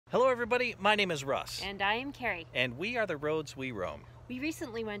Hello everybody, my name is Russ. And I am Kerry. And we are the Roads We Roam. We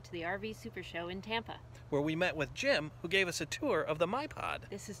recently went to the RV Supershow in Tampa, where we met with Jim, who gave us a tour of the MyPod.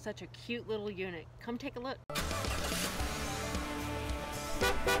 This is such a cute little unit. Come take a look.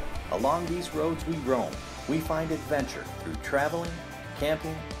 Along these roads we roam, we find adventure through traveling,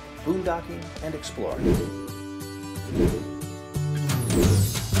 camping, boondocking, and exploring.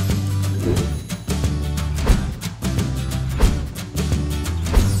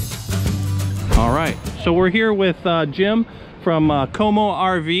 All right, so we're here with Jim from Como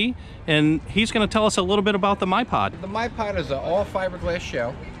RV, and he's going to tell us a little bit about the MyPod. The MyPod is an all fiberglass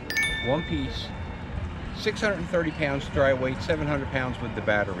shell, one piece, 630 pounds dry weight, 700 pounds with the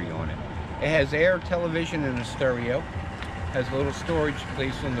battery on it. It has air, television, and a stereo. Has a little storage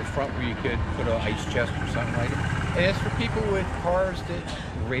place on the front where you could put an ice chest or something like it. And it's for people with cars that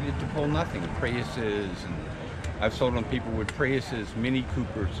are rated to pull nothing, Priuses, and I've sold on people with Priuses, Mini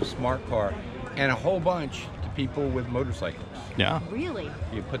Coopers, a smart car, and a whole bunch to people with motorcycles. Yeah. Really?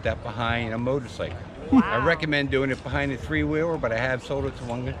 You put that behind a motorcycle. Wow. I recommend doing it behind a three-wheeler, but I have sold it to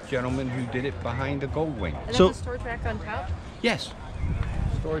one gentleman who did it behind a Goldwing. And So- that's a storage rack on top? Yes.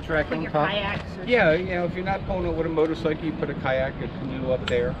 Storage rack Put on your top. kayaks or Yeah, you know, if you're not pulling it with a motorcycle, you put a kayak or canoe up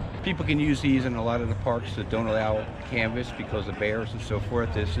there. People can use these in a lot of the parks that don't allow canvas because of bears and so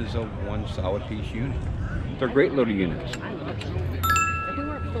forth. This is a one solid piece unit. They're great little units. I love them. If we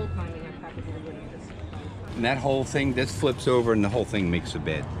weren't full climbing, I probably would have this. And that whole thing, this flips over and the whole thing makes a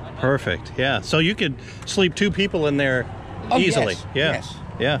bed. Perfect, yeah. So you could sleep two people in there easily. Yes, Yeah. yes.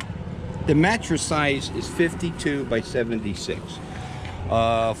 Yeah. The mattress size is 52 by 76.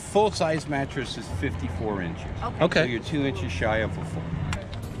 Full-size mattress is 54 inches. Okay. So you're 2 inches shy of a full.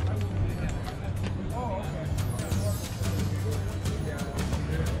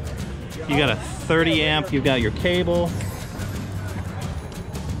 You got a 30 amp, you've got your cable.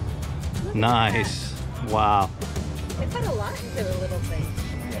 Nice. Wow. They put a lot into the little thing.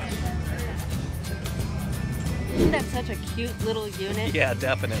 Isn't that such a cute little unit? Yeah,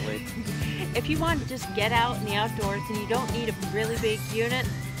 definitely. If you want to just get out in the outdoors and you don't need a really big unit,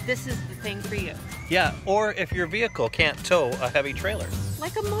 this is the thing for you. Yeah, or if your vehicle can't tow a heavy trailer.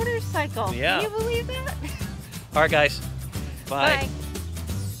 Like a motorcycle. Yeah. Can you believe that? All right, guys. Bye. Bye.